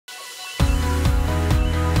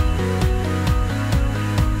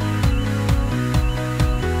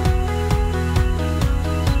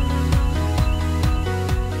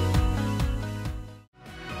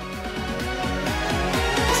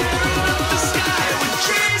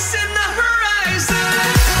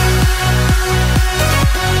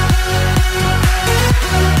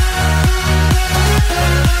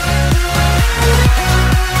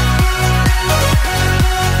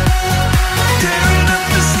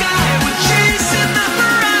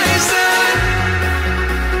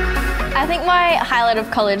highlight of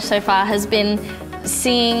college so far has been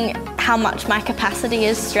seeing how much my capacity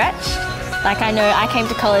is stretched. Like, I know I came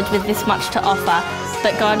to college with this much to offer,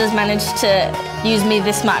 but God has managed to use me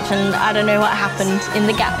this much, and I don't know what happened in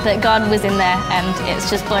the gap, but God was in there and it's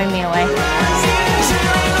just blown me away.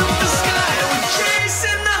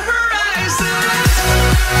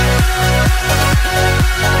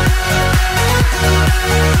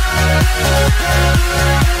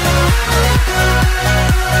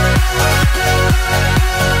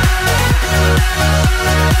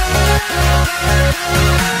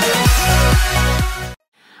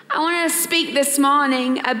 I want to speak this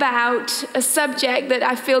morning about a subject that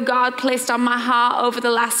I feel God placed on my heart over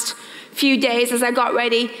the last few days as I got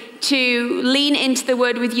ready to lean into the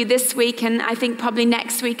word with you this week, and I think probably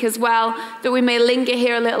next week as well, that we may linger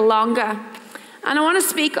here a little longer. And I want to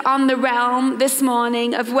speak on the realm this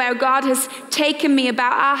morning of where God has taken me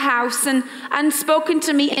about our house and spoken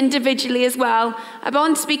to me individually as well. I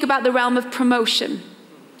want to speak about the realm of promotion.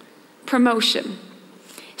 Promotion.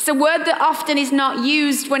 It's a word that often is not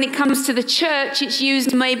used when it comes to the church. It's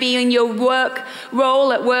used maybe in your work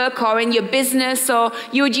role at work or in your business, or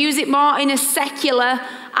you would use it more in a secular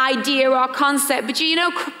idea or concept. But you know,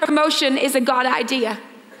 promotion is a God idea.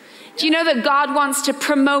 Do you know that God wants to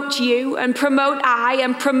promote you and promote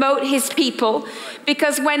and promote his people?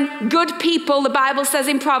 Because when good people, the Bible says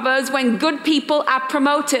in Proverbs, when good people are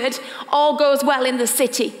promoted, all goes well in the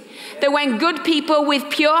city. That when good people with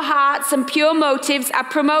pure hearts and pure motives are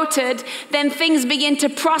promoted, then things begin to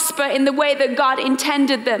prosper in the way that God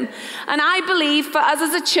intended them. And I believe for us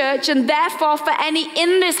as a church, and therefore for any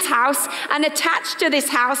in this house and attached to this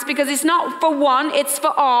house, because it's not for one, it's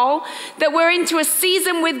for all, that we're into a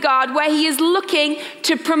season with God where he is looking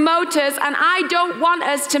to promote us, and I don't want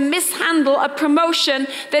us to mishandle a promotion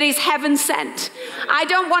that is heaven sent. I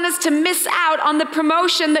don't want us to miss out on the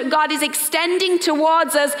promotion that God is extending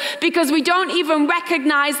towards us, because we don't even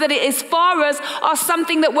recognize that it is for us or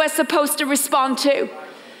something that we're supposed to respond to.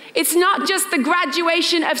 It's not just the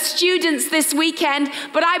graduation of students this weekend,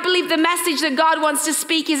 but I believe the message that God wants to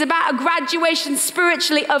speak is about a graduation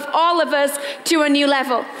spiritually of all of us to a new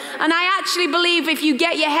level. And I actually believe if you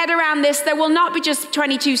get your head around this, there will not be just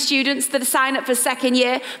 22 students that sign up for second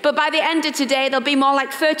year, but by the end of today, there'll be more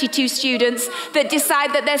like 32 students that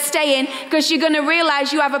decide that they're staying, because you're going to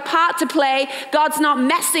realize you have a part to play. God's not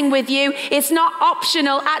messing with you. It's not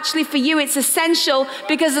optional. Actually, for you, it's essential,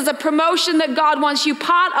 because there's a promotion that God wants you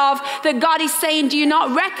part of, that God is saying, do you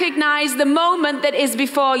not recognize the moment that is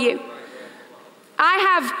before you? I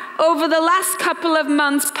have, over the last couple of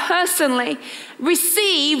months personally,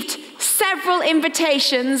 received several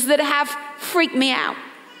invitations that have freaked me out.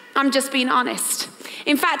 I'm just being honest.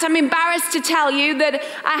 In fact, I'm embarrassed to tell you that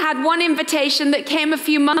I had one invitation that came a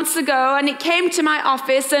few months ago, and it came to my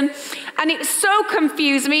office, and it so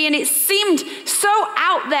confused me, and it seemed so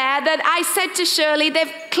out there that I said to Shirley,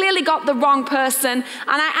 they've clearly got the wrong person, and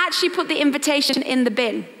I actually put the invitation in the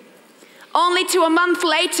bin. Only to a month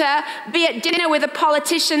later be at dinner with a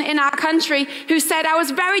politician in our country who said, I was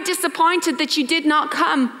very disappointed that you did not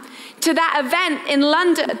come to that event in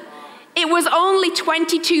London. It was only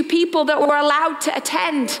 22 people that were allowed to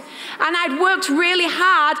attend. And I'd worked really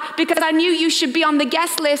hard because I knew you should be on the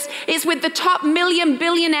guest list. It's with the top million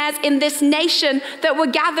billionaires in this nation that were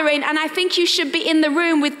gathering. And I think you should be in the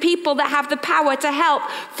room with people that have the power to help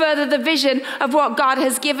further the vision of what God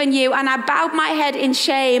has given you. And I bowed my head in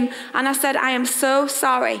shame and I said, I am so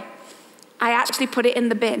sorry. I actually put it in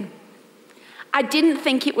the bin. I didn't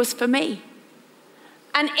think it was for me.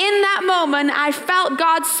 And in that moment, I felt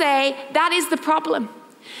God say, that is the problem.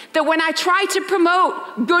 That when I try to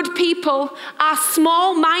promote good people, our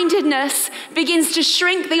small-mindedness begins to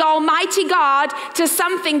shrink the Almighty God to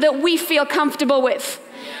something that we feel comfortable with.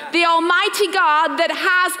 The Almighty God that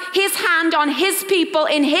has his hand on his people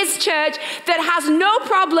in his church, that has no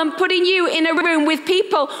problem putting you in a room with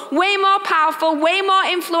people way more powerful, way more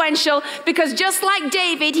influential, because just like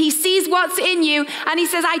David, he sees what's in you and he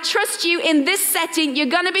says, I trust you in this setting,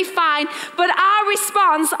 you're going to be fine. But our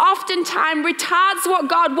response oftentimes retards what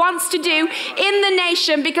God wants to do in the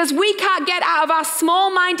nation, because we can't get out of our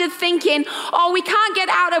small-minded thinking, or we can't get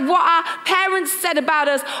out of what our parents said about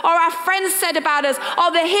us, or our friends said about us,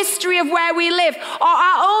 or the history of where we live, or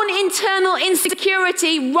our own internal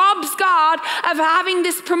insecurity robs God of having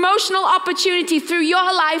this promotional opportunity through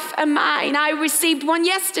your life and mine. I received one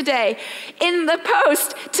yesterday in the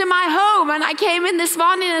post to my home, and I came in this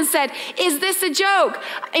morning and said, is this a joke?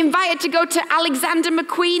 Invited to go to Alexander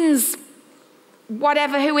McQueen's,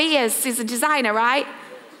 whatever who he is, he's a designer, right?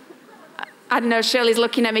 I don't know, Shirley's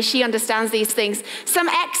looking at me, she understands these things. Some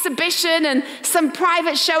exhibition and some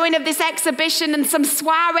private showing of this exhibition and some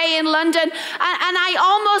soiree in London. And I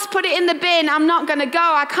almost put it in the bin. I'm not going to go,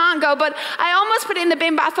 I can't go, but I almost put it in the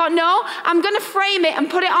bin, but I thought, no, I'm going to frame it and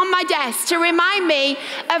put it on my desk to remind me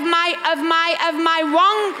of my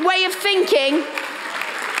wrong way of thinking.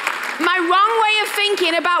 My wrong way of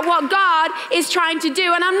thinking about what God is trying to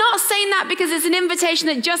do. And I'm not saying that because it's an invitation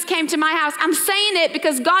that just came to my house. I'm saying it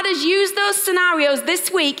because God has used those scenarios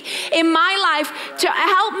this week in my life to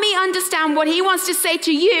help me understand what he wants to say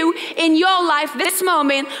to you in your life this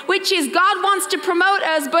moment, which is God wants to promote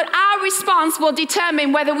us, but our response will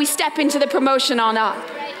determine whether we step into the promotion or not.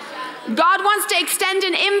 God wants to extend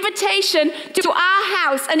an invitation to our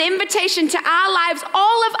house, an invitation to our lives,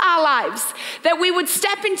 all of our lives, that we would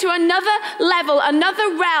step into another level,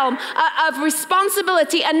 another realm of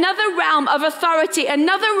responsibility, another realm of authority,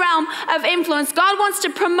 another realm of influence. God wants to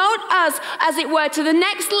promote us, as it were, to the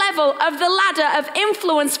next level of the ladder of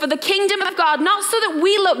influence for the kingdom of God, not so that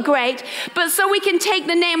we look great, but so we can take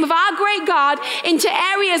the name of our great God into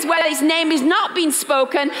areas where his name is not being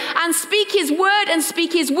spoken and speak his word and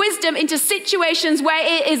speak his wisdom into situations where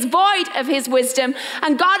it is void of his wisdom.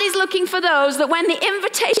 And God is looking for those that when the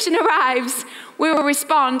invitation arrives, we will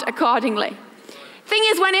respond accordingly. Thing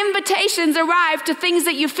is, when invitations arrive to things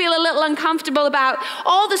that you feel a little uncomfortable about,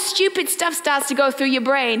 all the stupid stuff starts to go through your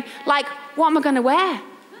brain. Like, what am I going to wear?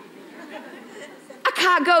 I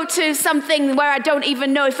can't go to something where I don't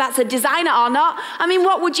even know if that's a designer or not. I mean,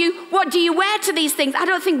 what do you wear to these things? I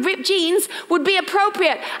don't think ripped jeans would be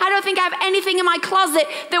appropriate. I don't think I have anything in my closet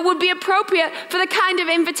that would be appropriate for the kind of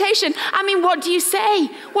invitation. I mean, what do you say?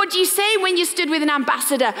 What do you say when you stood with an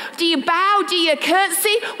ambassador? Do you bow? Do you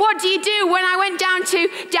curtsy? What do you do? When I went down to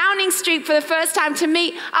Downing Street for the first time to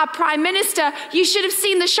meet our Prime Minister, you should have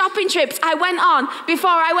seen the shopping trips I went on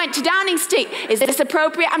before I went to Downing Street. Is this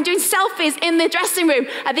appropriate? I'm doing selfies in the dressing room.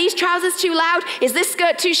 Are these trousers too loud? Is this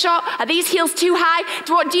skirt too short? Are these heels too high?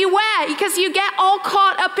 What do you wear? Because you get all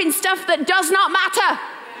caught up in stuff that does not matter.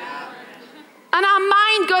 And our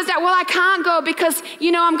mind goes that, well, I can't go because,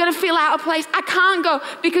 I'm going to feel out of place. I can't go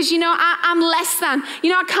because, I'm less than.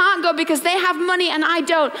 I can't go because they have money and I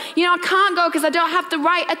don't. I can't go because I don't have the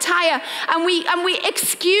right attire. And we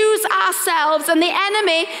excuse ourselves, and the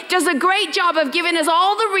enemy does a great job of giving us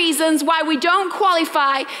all the reasons why we don't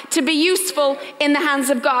qualify to be useful in the hands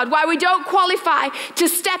of God, why we don't qualify to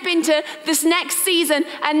step into this next season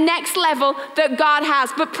and next level that God has.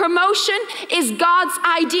 But promotion is God's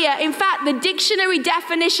idea. In fact, the dictionary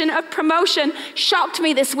definition of promotion shocked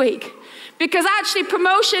me this week, because actually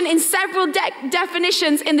promotion in several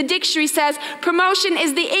definitions in the dictionary says promotion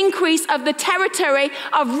is the increase of the territory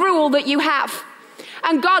of rule that you have.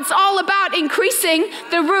 And God's all about increasing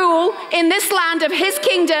the rule in this land of his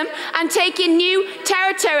kingdom and taking new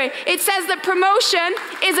territory. It says that promotion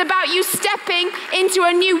is about you stepping into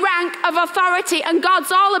a new rank of authority. And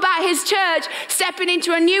God's all about his church stepping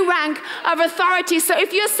into a new rank of authority. So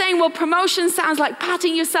if you're saying, well, promotion sounds like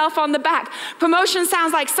patting yourself on the back, promotion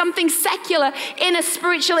sounds like something secular in a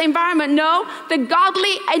spiritual environment. No, the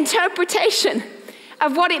godly interpretation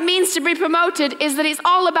of what it means to be promoted is that it's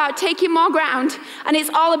all about taking more ground, and it's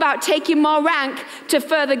all about taking more rank to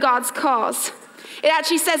further God's cause. It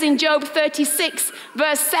actually says in Job 36,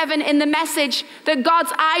 verse 7 in the Message, that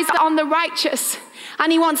God's eyes are on the righteous,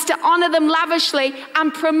 and he wants to honor them lavishly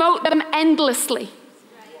and promote them endlessly.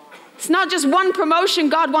 It's not just one promotion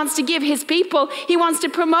God wants to give his people. He wants to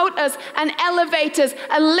promote us and elevate us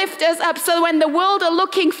and lift us up, so when the world are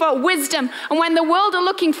looking for wisdom, and when the world are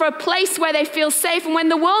looking for a place where they feel safe, and when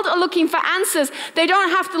the world are looking for answers, they don't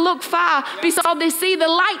have to look far, because they see the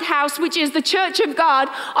lighthouse, which is the church of God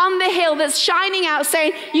on the hill that's shining out,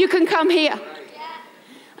 saying, you can come here.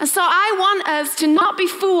 And so I want us to not be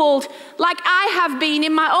fooled like I have been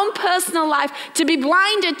in my own personal life, to be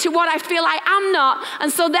blinded to what I feel I am not.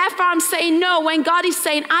 And so therefore I'm saying no, when God is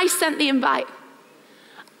saying, I sent the invite.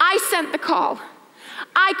 I sent the call.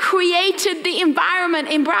 I created the environment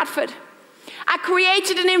in Bradford. I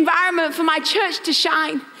created an environment for my church to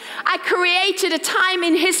shine. I created a time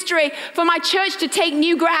in history for my church to take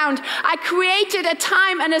new ground. I created a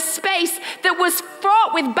time and a space that was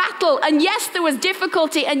fraught with battle. And yes, there was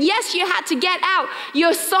difficulty. And yes, you had to get out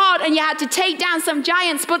your sword and you had to take down some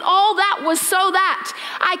giants. But all that was so that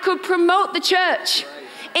I could promote the church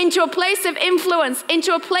into a place of influence,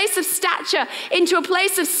 into a place of stature, into a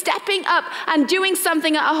place of stepping up and doing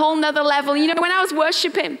something at a whole nother level. When I was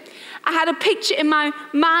worshiping, I had a picture in my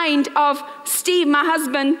mind of Steve, my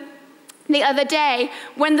husband, the other day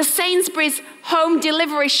when the Sainsbury's home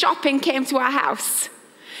delivery shopping came to our house.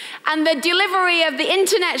 And the delivery of the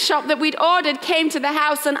internet shop that we'd ordered came to the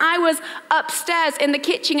house, and I was upstairs in the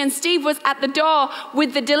kitchen, and Steve was at the door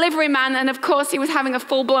with the delivery man, and of course he was having a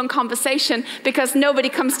full-blown conversation, because nobody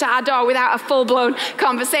comes to our door without a full-blown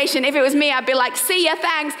conversation. If it was me, I'd be like, see ya,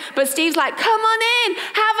 thanks. But Steve's like, come on in,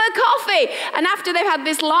 have a coffee. And after they've had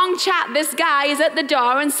this long chat, this guy is at the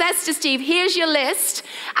door and says to Steve, here's your list,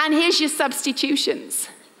 and here's your substitutions.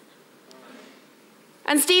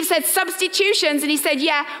 And Steve said, substitutions? And he said,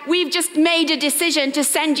 yeah, we've just made a decision to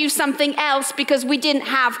send you something else because we didn't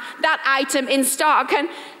have that item in stock. And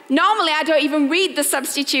normally I don't even read the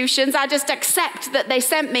substitutions. I just accept that they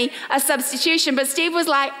sent me a substitution. But Steve was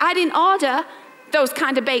like, I didn't order those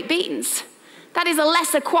kind of baked beans. That is a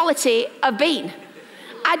lesser quality of bean.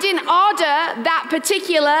 I didn't order that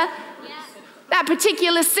particular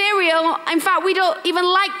cereal. In fact, we don't even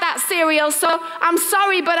like that cereal, so I'm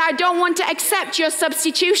sorry, but I don't want to accept your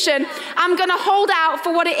substitution. I'm going to hold out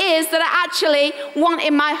for what it is that I actually want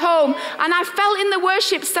in my home. And I felt in the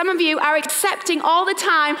worship, some of you are accepting all the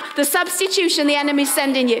time the substitution the enemy's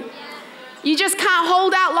sending you. You just can't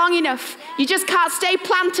hold out long enough. You just can't stay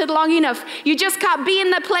planted long enough. You just can't be in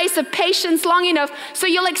the place of patience long enough. So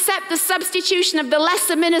you'll accept the substitution of the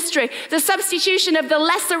lesser ministry, the substitution of the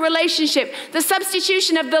lesser relationship, the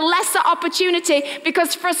substitution of the lesser opportunity,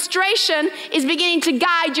 because frustration is beginning to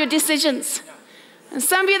guide your decisions. And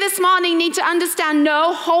some of you this morning need to understand,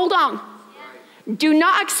 no, hold on. Do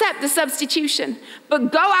not accept the substitution,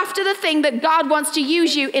 but go after the thing that God wants to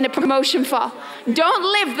use you in a promotion for. Don't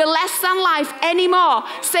live the less than life anymore.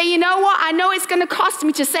 Say, you know what? I know it's going to cost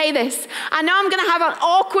me to say this. I know I'm going to have an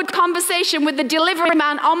awkward conversation with the delivery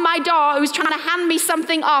man on my door who's trying to hand me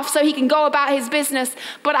something off so he can go about his business.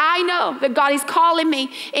 But I know that God is calling me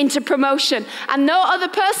into promotion. And no other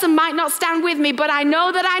person might not stand with me, but I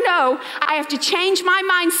know I have to change my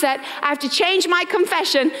mindset. I have to change my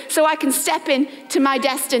confession so I can step in to my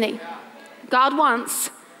destiny. God wants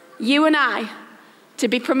you and I to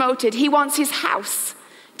be promoted. He wants his house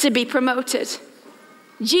to be promoted.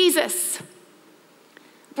 Jesus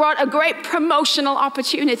brought a great promotional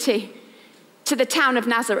opportunity to the town of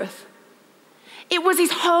Nazareth. It was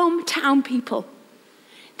his hometown people.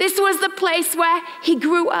 This was the place where he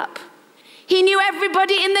grew up. He knew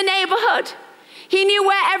everybody in the neighborhood. He knew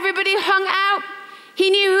where everybody hung out. He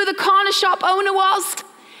knew who the corner shop owner was.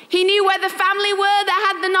 He knew where the family were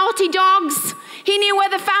that had the naughty dogs. He knew where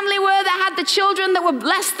the family were that had the children that were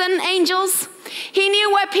less than angels. He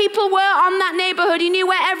knew where people were on that neighborhood. He knew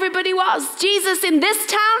where everybody was. Jesus in this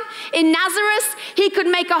town, in Nazareth, he could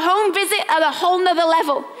make a home visit at a whole nother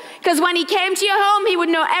level. Because when he came to your home, he would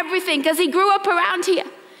know everything because he grew up around here.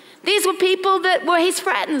 These were people that were his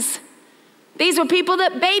friends. These were people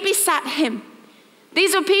that babysat him.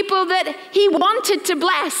 These were people that he wanted to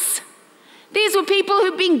bless. These were people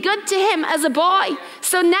who'd been good to him as a boy.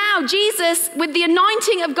 So now Jesus, with the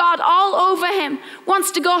anointing of God all over him,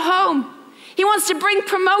 wants to go home. He wants to bring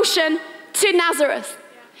promotion to Nazareth.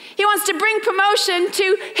 He wants to bring promotion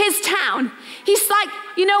to his town. He's like,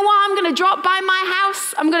 you know what? I'm going to drop by my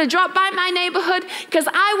house. I'm going to drop by my neighborhood because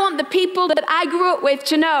I want the people that I grew up with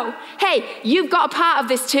to know, hey, you've got a part of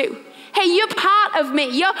this too. Hey, you're part of me.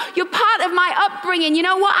 You're part of my upbringing. You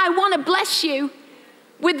know what? I want to bless you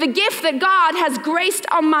with the gift that God has graced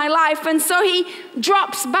on my life. And so he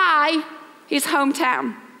drops by his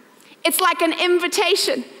hometown. It's like an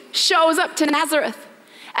invitation shows up to Nazareth.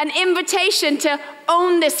 An invitation to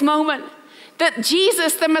own this moment. That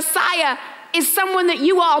Jesus, the Messiah, is someone that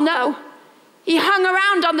you all know. He hung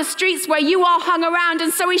around on the streets where you all hung around.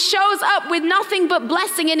 And so he shows up with nothing but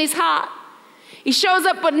blessing in his heart. He shows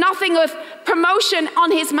up with nothing of promotion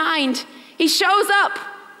on his mind. He shows up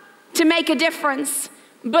to make a difference.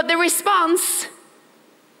 But the response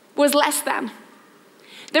was less than.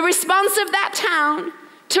 The response of that town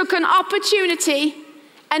took an opportunity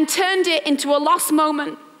and turned it into a lost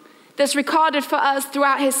moment that's recorded for us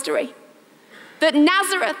throughout history. That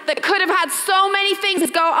Nazareth, that could have had so many things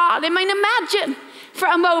go on. I mean, imagine for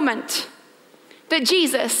a moment that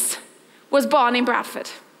Jesus was born in Bradford.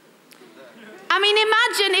 I mean,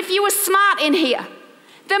 imagine if you were smart in here.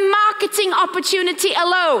 The marketing opportunity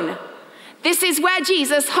alone. This is where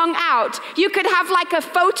Jesus hung out. You could have like a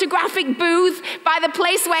photographic booth by the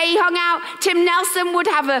place where he hung out. Tim Nelson would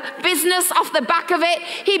have a business off the back of it.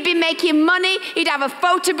 He'd be making money. He'd have a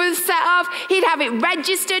photo booth set up. He'd have it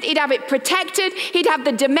registered. He'd have it protected. He'd have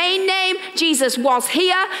the domain name. Jesus was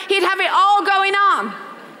here. He'd have it all going on.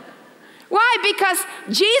 Why? Because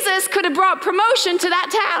Jesus could have brought promotion to that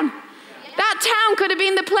town. That town could have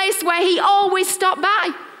been the place where he always stopped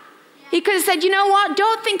by. He could have said, you know what?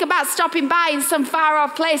 Don't think about stopping by in some far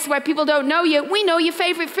off place where people don't know you. We know your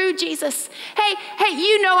favorite food, Jesus. Hey,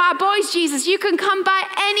 you know our boys, Jesus. You can come by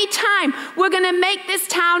any time. We're going to make this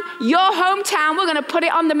town your hometown. We're going to put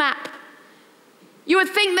it on the map. You would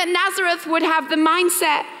think that Nazareth would have the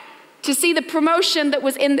mindset to see the promotion that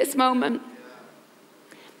was in this moment.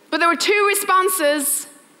 But there were two responses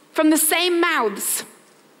from the same mouths.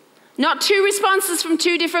 Not two responses from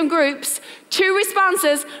two different groups, two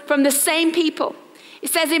responses from the same people. It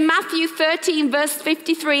says in Matthew 13, verse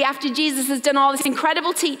 53, after Jesus has done all this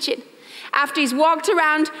incredible teaching, after he's walked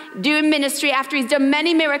around doing ministry, after he's done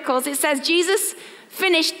many miracles, it says Jesus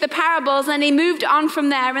finished the parables and he moved on from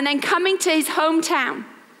there, and then coming to his hometown,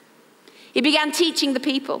 he began teaching the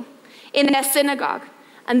people in their synagogue,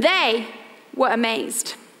 and they were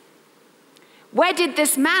amazed. Where did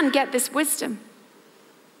this man get this wisdom?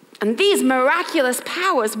 And these miraculous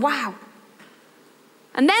powers, wow.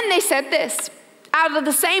 And then they said this, out of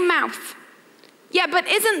the same mouth. Yeah, but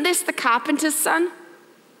isn't this the carpenter's son?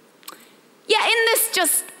 Yeah, isn't this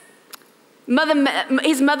just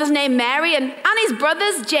his mother's name Mary, and his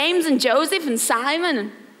brothers James and Joseph and Simon,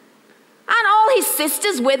 and all his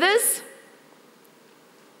sisters with us?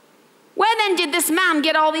 Where then did this man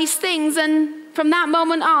get all these things? And from that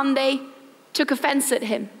moment on, they took offense at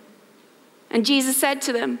him. And Jesus said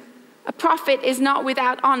to them, a prophet is not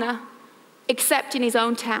without honor except in his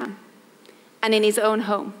own town and in his own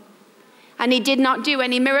home. And he did not do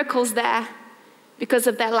any miracles there because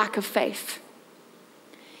of their lack of faith.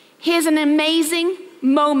 Here's an amazing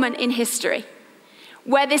moment in history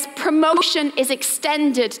where this promotion is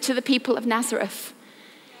extended to the people of Nazareth.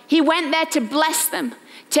 He went there to bless them,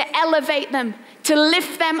 to elevate them, to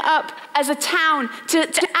lift them up as a town,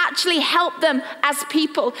 to actually help them as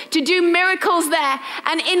people, to do miracles there.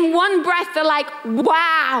 And in one breath, they're like,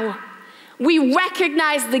 wow, we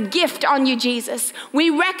recognize the gift on you, Jesus. We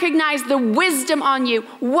recognize the wisdom on you.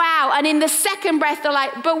 Wow. And in the second breath, they're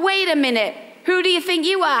like, but wait a minute, who do you think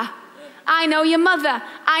you are? I know your mother.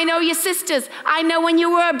 I know your sisters. I know when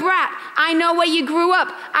you were a brat. I know where you grew up.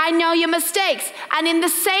 I know your mistakes. And in the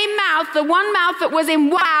same mouth, the one mouth that was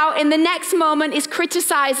in wow, in the next moment is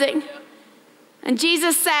criticizing. And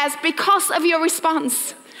Jesus says, because of your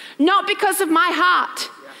response, not because of my heart,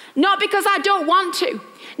 not because I don't want to,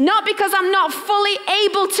 not because I'm not fully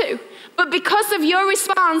able to, but because of your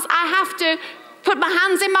response, I have to put my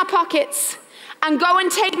hands in my pockets and go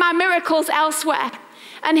and take my miracles elsewhere.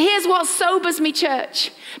 And here's what sobers me,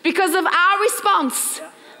 church. Because of our response,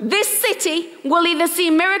 this city will either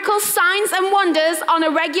see miracles, signs, and wonders on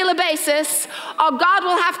a regular basis, or God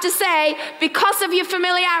will have to say, because of your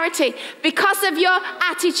familiarity, because of your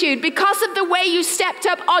attitude, because of the way you stepped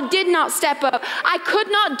up or did not step up, I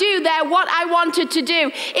could not do there what I wanted to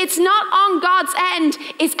do. It's not on God's end,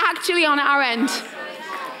 it's actually on our end.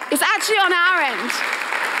 It's actually on our end.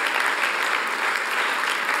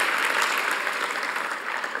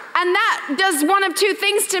 And that does one of two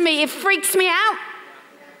things to me. It freaks me out.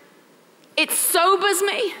 It sobers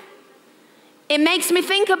me. It makes me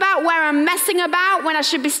think about where I'm messing about when I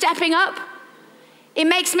should be stepping up. It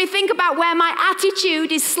makes me think about where my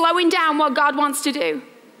attitude is slowing down what God wants to do.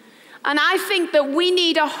 And I think that we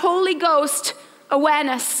need a Holy Ghost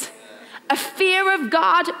awareness, a fear of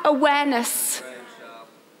God awareness.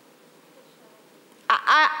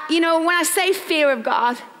 When I say fear of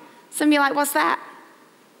God, some of you are like, what's that?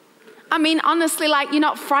 I mean, honestly, like you're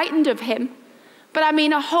not frightened of him, but I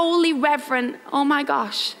mean a holy, reverent, oh my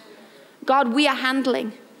gosh, God, we are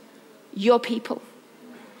handling your people.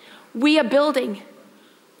 We are building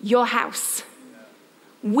your house.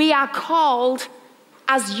 We are called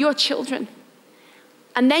as your children.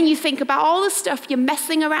 And then you think about all the stuff you're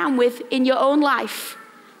messing around with in your own life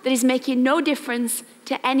that is making no difference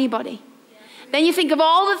to anybody. Then you think of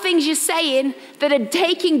all the things you're saying that are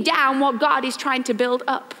taking down what God is trying to build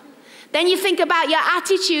up. Then you think about your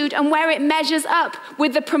attitude and where it measures up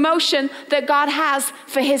with the promotion that God has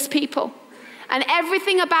for his people. And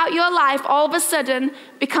everything about your life all of a sudden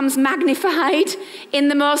becomes magnified in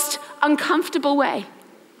the most uncomfortable way.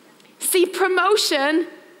 See, promotion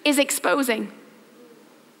is exposing.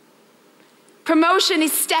 Promotion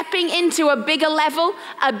is stepping into a bigger level,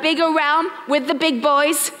 a bigger realm with the big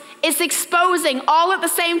boys. It's exposing all at the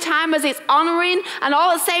same time as it's honoring, and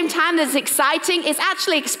all at the same time as it's exciting. It's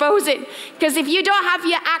actually exposing. Because if you don't have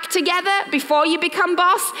your act together before you become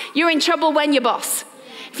boss, you're in trouble when you're boss.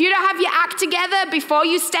 If you don't have your act together before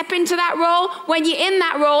you step into that role, when you're in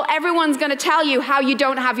that role, everyone's going to tell you how you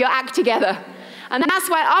don't have your act together. And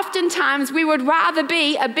that's why oftentimes we would rather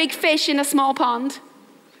be a big fish in a small pond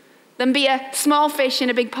than be a small fish in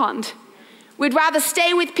a big pond. We'd rather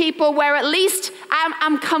stay with people where at least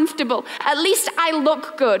I'm comfortable. At least I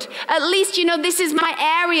look good. At least, this is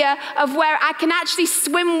my area of where I can actually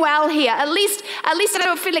swim well here. At least I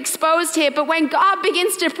don't feel exposed here. But when God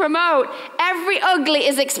begins to promote, every ugly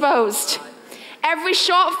is exposed. Every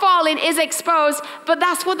shortfalling is exposed. But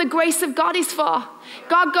that's what the grace of God is for.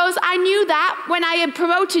 God goes, I knew that when I had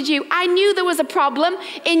promoted you. I knew there was a problem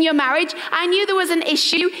in your marriage. I knew there was an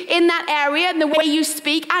issue in that area and the way you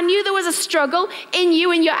speak. I knew there was a struggle in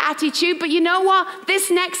you and your attitude. But you know what? This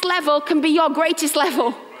next level can be your greatest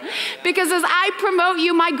level. Because as I promote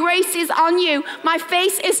you, my grace is on you. My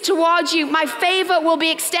face is towards you. My favor will be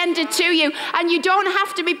extended to you. And you don't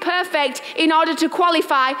have to be perfect in order to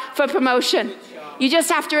qualify for promotion. You just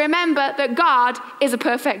have to remember that God is a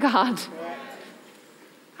perfect God.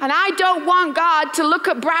 And I don't want God to look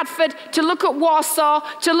at Bradford, to look at Warsaw,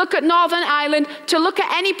 to look at Northern Ireland, to look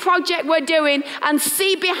at any project we're doing and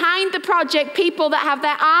see behind the project people that have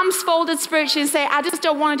their arms folded spiritually and say, I just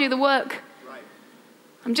don't want to do the work. Right.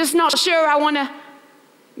 I'm just not sure I want to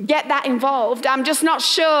get that involved. I'm just not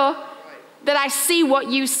sure that I see what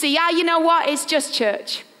you see. You know what? It's just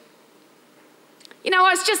church. You know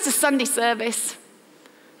what? It's just a Sunday service.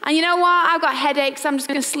 And you know what? I've got headaches. I'm just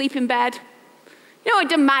going to sleep in bed. You know, it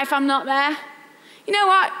doesn't matter if I'm not there. You know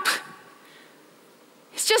what?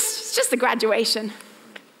 It's just a graduation.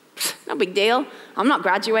 No big deal. I'm not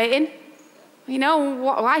graduating. You know,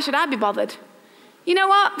 why should I be bothered? You know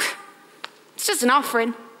what? It's just an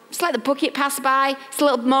offering. Just let the bucket pass by. It's a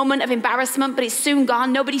little moment of embarrassment, but it's soon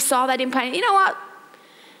gone. Nobody saw that in pain. You know what?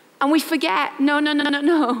 And we forget.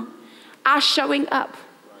 No. Our showing up,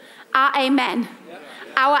 our amen,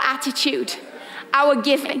 our attitude, our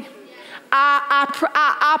giving, our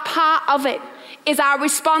part of it is our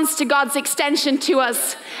response to God's extension to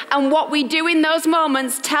us. And what we do in those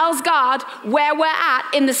moments tells God where we're at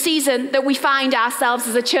in the season that we find ourselves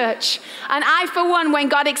as a church. And I, for one, when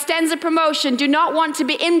God extends a promotion, do not want to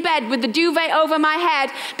be in bed with the duvet over my head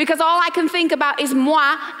because all I can think about is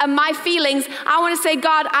moi and my feelings. I want to say,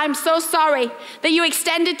 God, I'm so sorry that you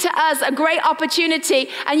extended to us a great opportunity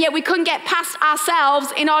and yet we couldn't get past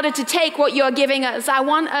ourselves in order to take what you're giving us. I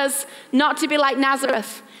want us not to be like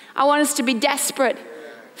Nazareth. I want us to be desperate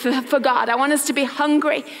for God. I want us to be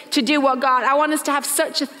hungry to do what God. I want us to have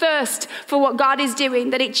such a thirst for what God is doing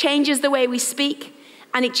that it changes the way we speak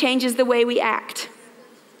and it changes the way we act.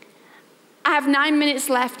 I have 9 minutes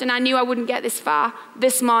left and I knew I wouldn't get this far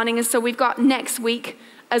this morning, and so we've got next week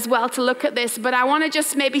as well to look at this. But I want to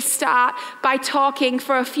just maybe start by talking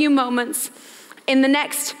for a few moments in the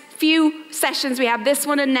next few sessions we have, this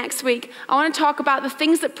one and next week. I want to talk about the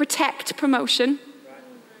things that protect promotion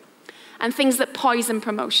and things that poison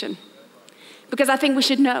promotion. Because I think we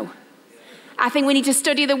should know. I think we need to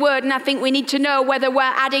study the word, and I think we need to know whether we're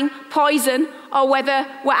adding poison or whether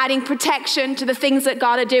we're adding protection to the things that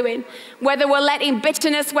God are doing. Whether we're letting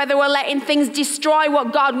bitterness, whether we're letting things destroy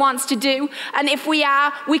what God wants to do. And if we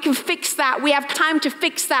are, we can fix that. We have time to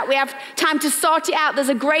fix that. We have time to sort it out. There's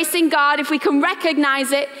a grace in God, if we can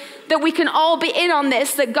recognize it, that we can all be in on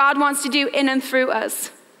this, that God wants to do in and through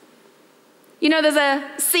us. You know, there's a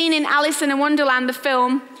scene in Alice in Wonderland, the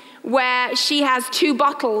film, where she has 2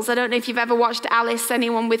 bottles. I don't know if you've ever watched Alice,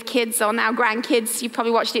 anyone with kids or now grandkids. You've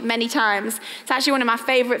probably watched it many times. It's actually one of my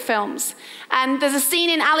favorite films. And there's a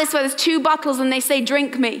scene in Alice where there's 2 bottles and they say,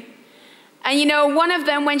 drink me. And you know, one of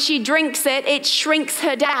them, when she drinks it, it shrinks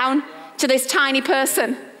her down to this tiny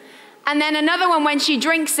person. And then another one, when she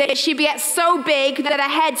drinks it, she gets so big that her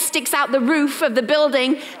head sticks out the roof of the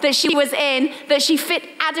building that she was in, that she fit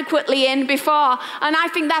adequately in before. And I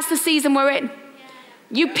think that's the season we're in.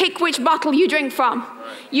 You pick which bottle you drink from.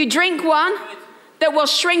 You drink one that will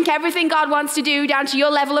shrink everything God wants to do down to your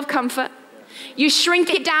level of comfort. You shrink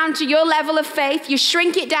it down to your level of faith. You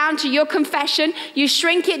shrink it down to your confession. You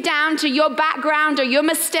shrink it down to your background or your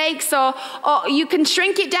mistakes, or you can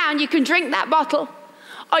shrink it down. You can drink that bottle.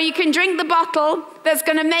 Or you can drink the bottle that's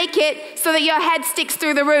going to make it so that your head sticks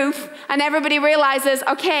through the roof and everybody realizes,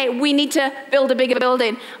 okay, we need to build a bigger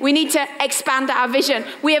building. We need to expand our vision.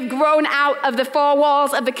 We have grown out of the 4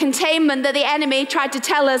 walls of the containment that the enemy tried to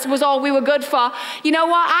tell us was all we were good for. You know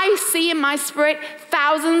what? I see in my spirit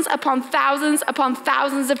thousands upon thousands upon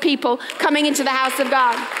thousands of people coming into the house of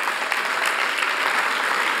God.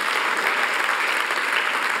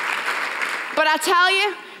 But I tell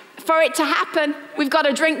you, for it to happen, we've got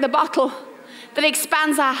to drink the bottle that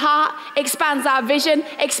expands our heart, expands our vision,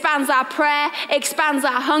 expands our prayer, expands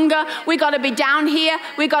our hunger. We've got to be down here.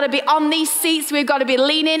 We've got to be on these seats. We've got to be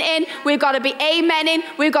leaning in. We've got to be amening.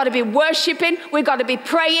 We've got to be worshiping. We've got to be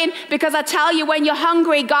praying, because I tell you, when you're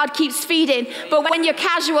hungry, God keeps feeding. But when you're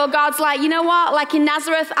casual, God's like, you know what? Like in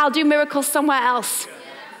Nazareth, I'll do miracles somewhere else.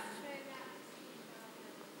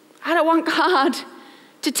 I don't want God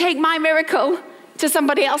to take my miracle to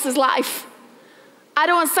somebody else's life. I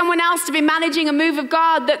don't want someone else to be managing a move of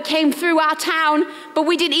God that came through our town, but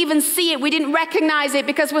we didn't even see it. We didn't recognize it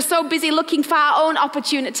because we're so busy looking for our own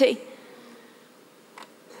opportunity.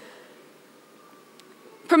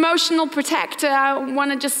 Promotional protector. I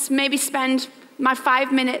want to just maybe spend my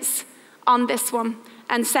 5 minutes on this one.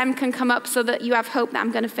 And Sam can come up so that you have hope that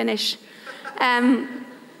I'm going to finish.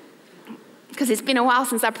 Because it's been a while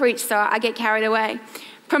since I preached, so I get carried away.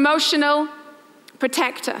 Promotional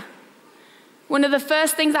protector. One of the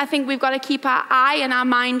first things I think we've got to keep our eye and our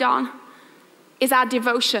mind on is our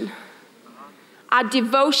devotion. Our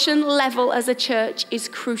devotion level as a church is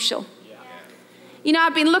crucial. You know,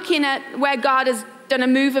 I've been looking at where God has done a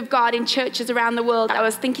move of God in churches around the world. I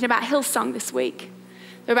was thinking about Hillsong this week.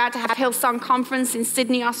 They're about to have a Hillsong conference in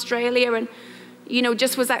Sydney, Australia, and, you know,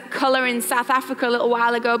 just was at Colour in South Africa a little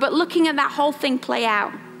while ago. But looking at that whole thing play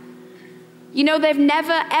out, you know, they've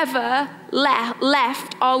never, ever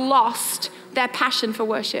left or lost their passion for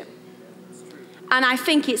worship. And I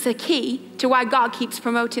think it's a key to why God keeps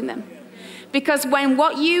promoting them. Because when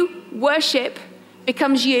what you worship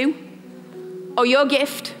becomes you, or your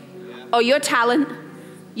gift, or your talent,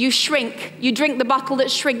 you shrink. You drink the bottle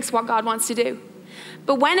that shrinks what God wants to do.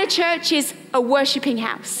 But when a church is a worshiping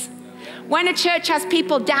house, when a church has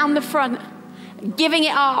people down the front, giving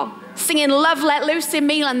it all, singing Love Let Loose in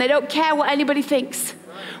me, and they don't care what anybody thinks.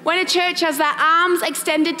 When a church has their arms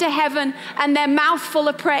extended to heaven and their mouth full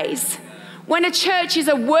of praise. When a church is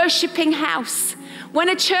a worshiping house. When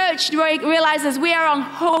a church realizes we are on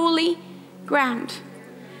holy ground.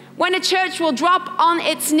 When a church will drop on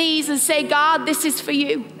its knees and say, God, this is for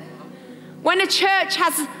you. When a church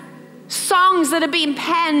has songs that are being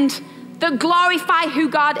penned that glorify who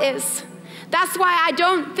God is. That's why I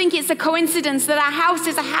don't think it's a coincidence that our house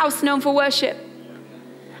is a house known for worship.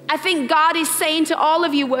 I think God is saying to all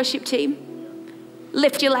of you worship team,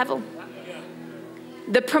 lift your level.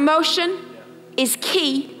 The promotion is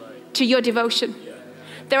key to your devotion.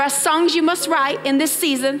 There are songs you must write in this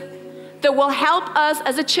season that will help us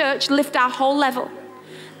as a church lift our whole level.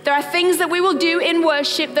 There are things that we will do in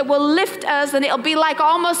worship that will lift us, and it'll be like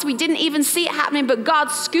almost we didn't even see it happening, but God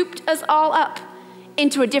scooped us all up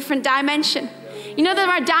into a different dimension. You know, there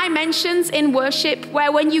are dimensions in worship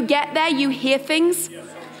where when you get there, you hear things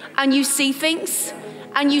and you see things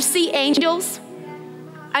and you see angels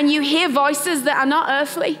and you hear voices that are not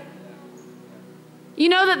earthly. You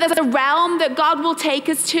know that there's a realm that God will take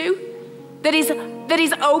us to that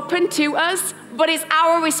is open to us, but it's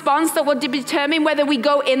our response that will determine whether we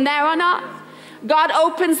go in there or not. God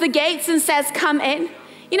opens the gates and says, come in.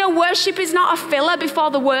 You know, worship is not a filler before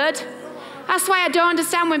the word. That's why I don't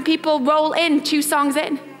understand when people roll in 2 songs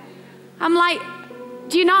in. I'm like,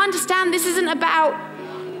 do you not understand? This isn't about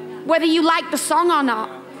whether you like the song or not.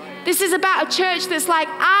 This is about a church that's like,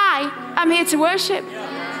 I am here to worship.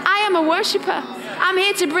 I am a worshiper. I'm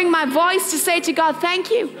here to bring my voice to say to God,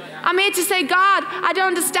 thank you. I'm here to say, God, I don't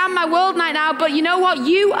understand my world right now, but you know what?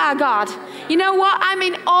 You are God. You know what? I'm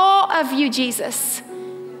in awe of you, Jesus.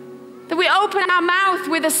 That we open our mouth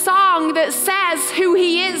with a song that says who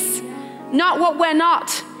he is, not what we're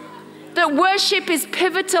not. That worship is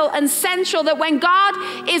pivotal and central, that when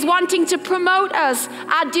God is wanting to promote us,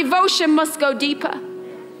 our devotion must go deeper.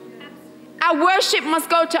 Our worship must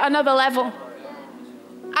go to another level.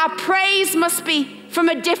 Our praise must be from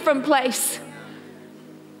a different place.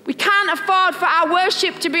 We can't afford for our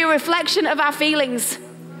worship to be a reflection of our feelings.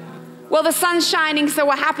 Well, the sun's shining, so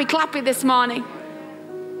we're happy clappy this morning.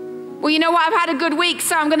 Well, you know what? I've had a good week,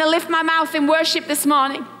 so I'm going to lift my mouth in worship this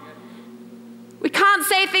morning. We can't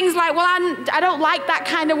say things like, well, I don't like that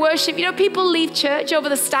kind of worship. You know, people leave church over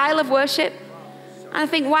the style of worship. And I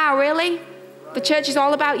think, wow, really? The church is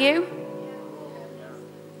all about you?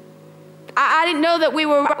 I didn't know that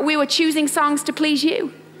we were choosing songs to please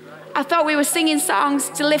you. I thought we were singing songs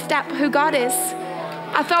to lift up who God is.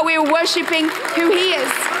 I thought we were worshiping who he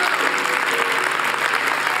is.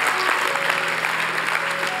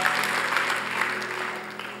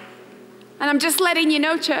 And I'm just letting you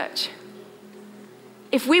know, church,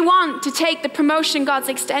 if we want to take the promotion God's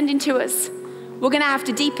extending to us, we're going to have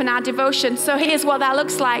to deepen our devotion. So here's what that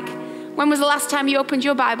looks like.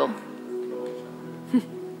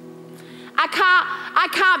 I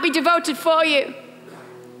can't be devoted for you.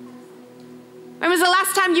 When was the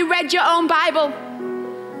last time you read your own Bible?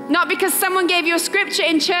 Not because someone gave you a scripture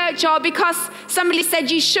in church, or because somebody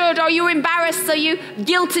said you should, or you were embarrassed so you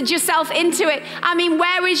guilted yourself into it. I mean,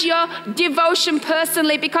 where is your devotion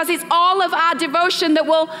personally? Because it's all of our devotion that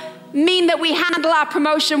will mean that we handle our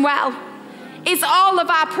promotion well. It's all of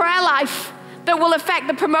our prayer life that will affect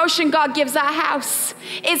the promotion God gives our house.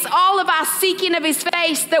 It's all of our seeking of his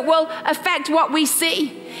face that will affect what we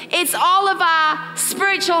see. It's all of our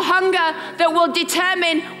spiritual hunger that will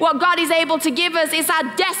determine what God is able to give us. It's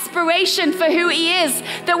our desperation for who he is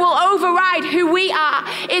that will override who we are.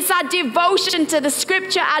 It's our devotion to the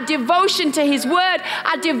scripture, our devotion to his word,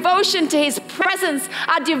 our devotion to his presence,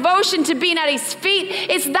 our devotion to being at his feet.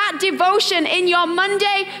 It's that devotion in your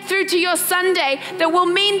Monday through to your Sunday that will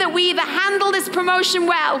mean that we either handle this promotion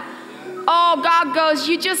well, or God goes,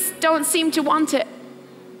 you just don't seem to want it.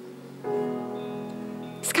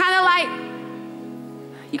 It's kind of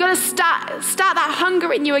like you got to start that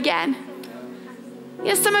hunger in you again. You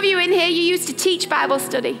know, some of you in here, you used to teach Bible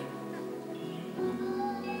study.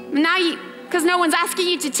 Now, because no one's asking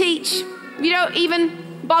you to teach, you don't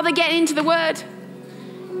even bother getting into the word.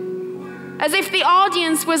 As if the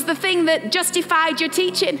audience was the thing that justified your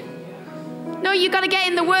teaching. No, you got to get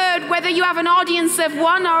in the word, whether you have an audience of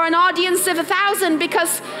 1 or an audience of 1,000,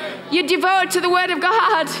 because you're devoted to the word of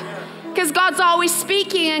God. Because God's always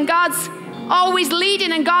speaking, and God's always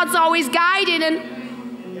leading, and God's always guiding.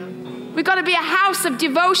 And we've got to be a house of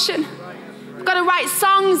devotion. We've got to write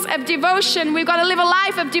songs of devotion. We've got to live a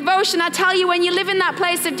life of devotion. I tell you, when you live in that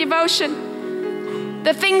place of devotion,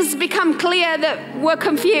 the things become clear that were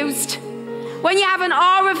confused. When you have an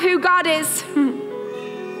awe of who God is,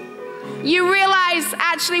 you realize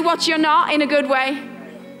actually what you're not in a good way.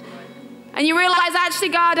 And you realize, actually,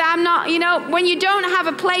 God, I'm not, when you don't have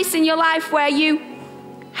a place in your life where you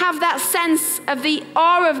have that sense of the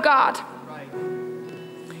awe of God,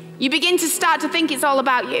 you begin to start to think it's all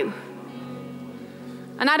about you.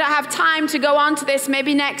 And I don't have time to go on to this,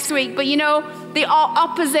 maybe next week, but the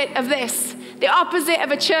opposite of this, the opposite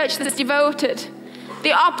of a church that's devoted,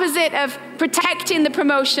 the opposite of protecting the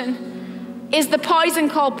promotion is the poison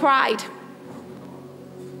called pride.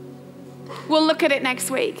 We'll look at it next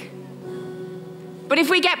week. But if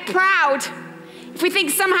we get proud, if we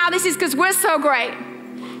think somehow this is because we're so great,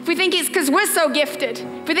 if we think it's because we're so gifted,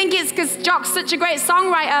 if we think it's because Jock's such a great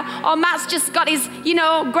songwriter, or Matt's just got his,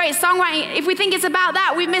 great songwriting, if we think it's about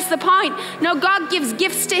that, we've missed the point. No, God gives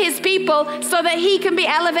gifts to his people so that he can be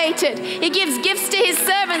elevated. He gives gifts to his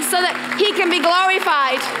servants so that he can be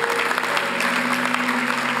glorified.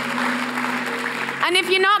 And if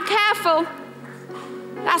you're not careful,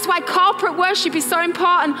 that's why corporate worship is so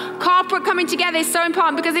important. Corporate coming together is so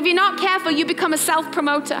important, because if you're not careful, you become a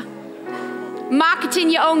self-promoter. Marketing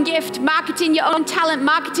your own gift, marketing your own talent,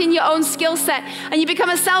 marketing your own skill set. And you become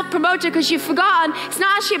a self-promoter because you've forgotten it's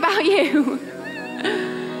not actually about you.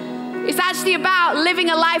 It's actually about living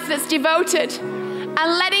a life that's devoted and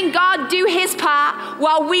letting God do his part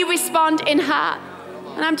while we respond in heart.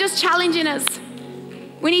 And I'm just challenging us.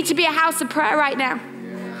 We need to be a house of prayer right now.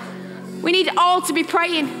 We need all to be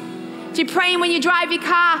praying. To be praying when you drive your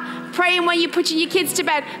car, praying when you're putting your kids to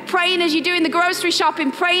bed, praying as you're doing the grocery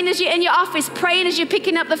shopping, praying as you're in your office, praying as you're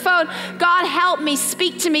picking up the phone. God, help me,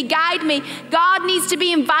 speak to me, guide me. God needs to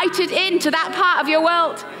be invited into that part of your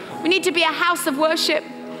world. We need to be a house of worship.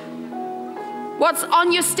 What's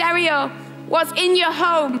on your stereo, what's in your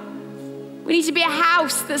home. We need to be a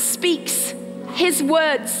house that speaks his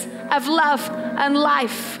words of love and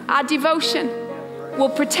life. Our devotion will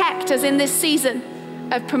protect us in this season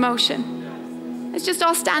of promotion. Let's just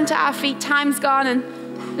all stand to our feet. Time's gone and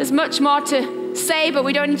there's much more to say, but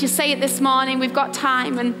we don't need to say it this morning. We've got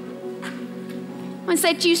time. And I want to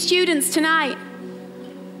say to you students tonight,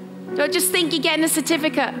 don't just think you're getting a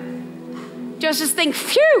certificate. Just think,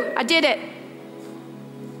 phew, I did it.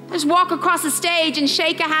 Just walk across the stage and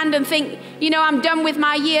shake a hand and think, I'm done with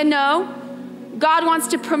my year. No, God wants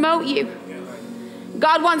to promote you.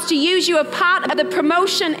 God wants to use you a part of the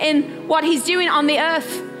promotion in what he's doing on the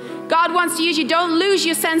earth. God wants to use you. Don't lose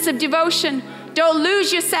your sense of devotion. Don't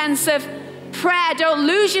lose your sense of prayer. Don't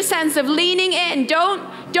lose your sense of leaning in.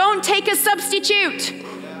 Don't take a substitute.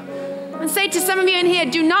 And say to some of you in here,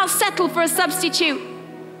 do not settle for a substitute.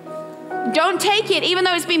 Don't take it, even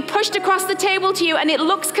though it's been pushed across the table to you and it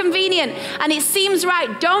looks convenient and it seems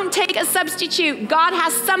right. Don't take a substitute. God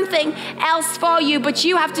has something else for you, but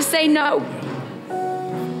you have to say no.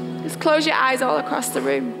 Close your eyes all across the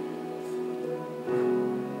room.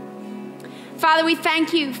 Father, we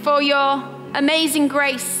thank you for your amazing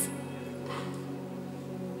grace.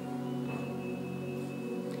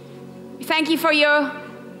 We thank you for your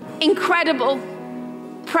incredible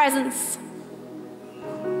presence.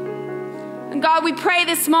 And God, we pray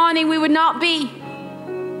this morning we would not be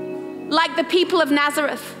like the people of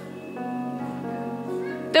Nazareth,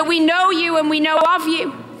 that we know you and we know of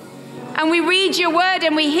you, and we read your word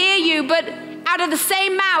and we hear you, but out of the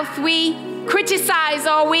same mouth we criticize,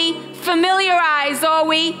 or we familiarize, or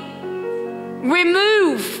we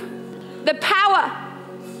remove the power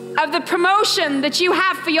of the promotion that you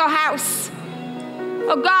have for your house.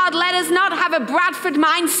 Oh God, let us not have a Bradford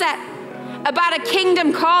mindset about a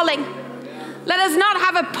kingdom calling. Let us not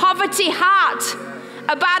have a poverty heart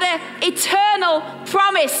about an eternal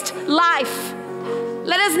promised life.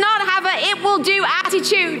 Let us not have a it will do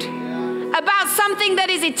attitude about something that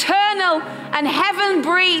is eternal and heaven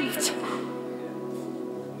breathed.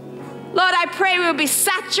 Lord, I pray we will be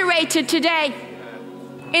saturated today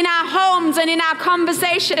in our homes and in our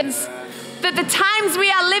conversations, that the times we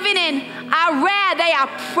are living in are rare, they are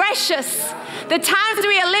precious. The times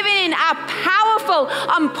we are living in are powerful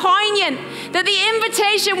and poignant, that the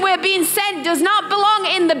invitation we're being sent does not belong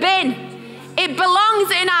in the bin. It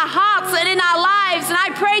belongs in our hearts and in our lives. And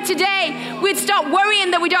I pray today we'd stop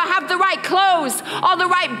worrying that we don't have the right clothes or the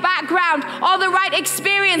right background or the right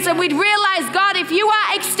experience. And we'd realize, God, if you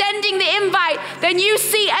are extending the invite, then you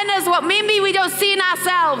see in us what maybe we don't see in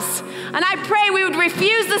ourselves. And I pray we would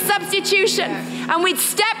refuse the substitution and we'd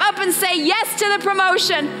step up and say yes to the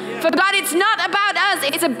promotion. For God, it's not about us.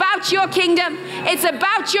 It's about your kingdom. It's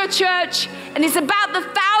about your church. And it's about the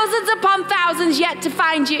thousands upon thousands yet to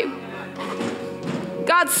find you.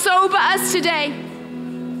 God, sober us today.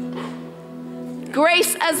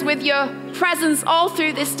 Grace us with your presence all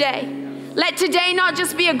through this day. Let today not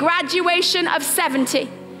just be a graduation of 70,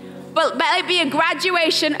 but let it be a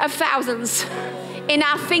graduation of thousands in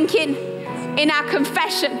our thinking, in our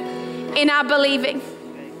confession, in our believing.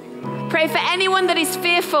 Pray for anyone that is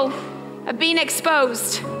fearful of being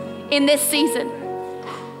exposed in this season.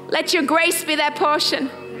 Let your grace be their portion.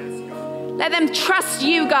 Let them trust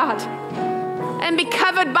you, God, and be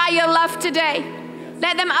covered by your love today.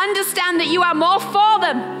 Let them understand that you are more for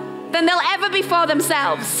them than they'll ever be for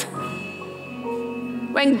themselves.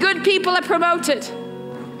 When good people are promoted,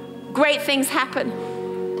 great things happen.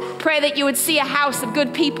 Pray that you would see a house of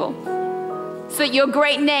good people so that your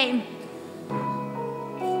great name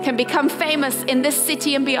can become famous in this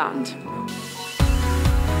city and beyond.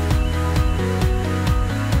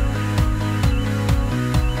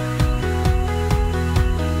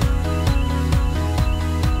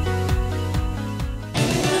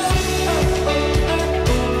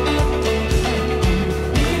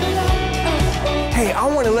 Hey, I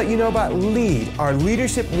want to let you know about LEAD, our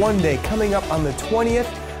Leadership One Day coming up on the 20th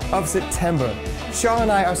of September. Shaw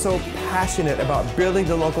and I are so passionate about building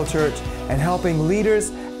the local church and helping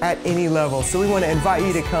leaders at any level. So we want to invite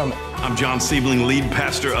you to come. I'm John Siebling, lead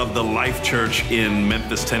pastor of the Life Church in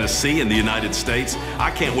Memphis, Tennessee in the United States.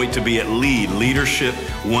 I can't wait to be at LEAD, Leadership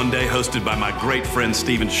One Day, hosted by my great friend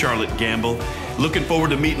Steve and Charlotte Gambill. Looking forward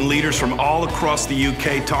to meeting leaders from all across the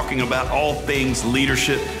UK, talking about all things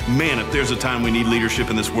leadership. Man, if there's a time we need leadership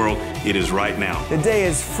in this world, it is right now. The day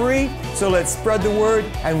is free, so let's spread the word,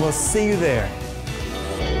 and we'll see you there.